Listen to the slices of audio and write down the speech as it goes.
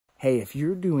Hey, if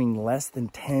you're doing less than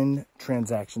 10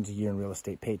 transactions a year in real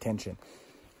estate, pay attention,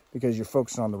 because you're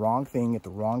focusing on the wrong thing at the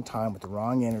wrong time with the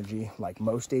wrong energy, like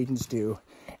most agents do,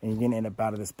 and you're going to end up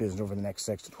out of this business over the next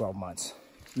 6 to 12 months.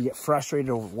 You get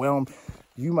frustrated, overwhelmed.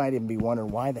 You might even be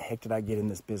wondering, why the heck did I get in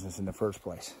this business in the first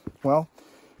place? Well,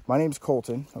 my name's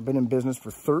Colton. I've been in business for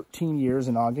 13 years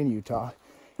in Ogden, Utah,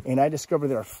 and I discovered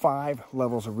there are 5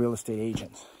 levels of real estate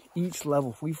agents. Each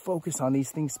level, if we focus on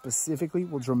these things specifically,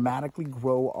 will dramatically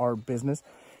grow our business,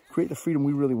 create the freedom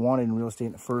we really wanted in real estate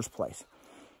in the first place.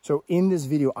 So in this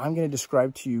video, I'm going to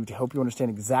describe to you to help you understand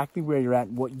exactly where you're at,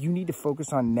 what you need to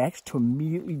focus on next to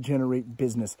immediately generate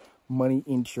business, money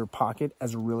into your pocket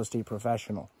as a real estate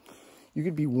professional. You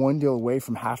could be one deal away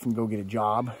from having to go get a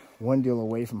job, one deal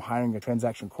away from hiring a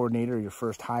transaction coordinator or your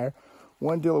first hire,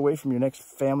 one deal away from your next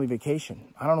family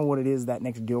vacation. I don't know what it is that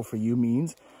next deal for you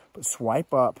means, but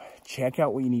swipe up, check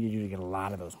out what you need to do to get a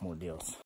lot of those more deals.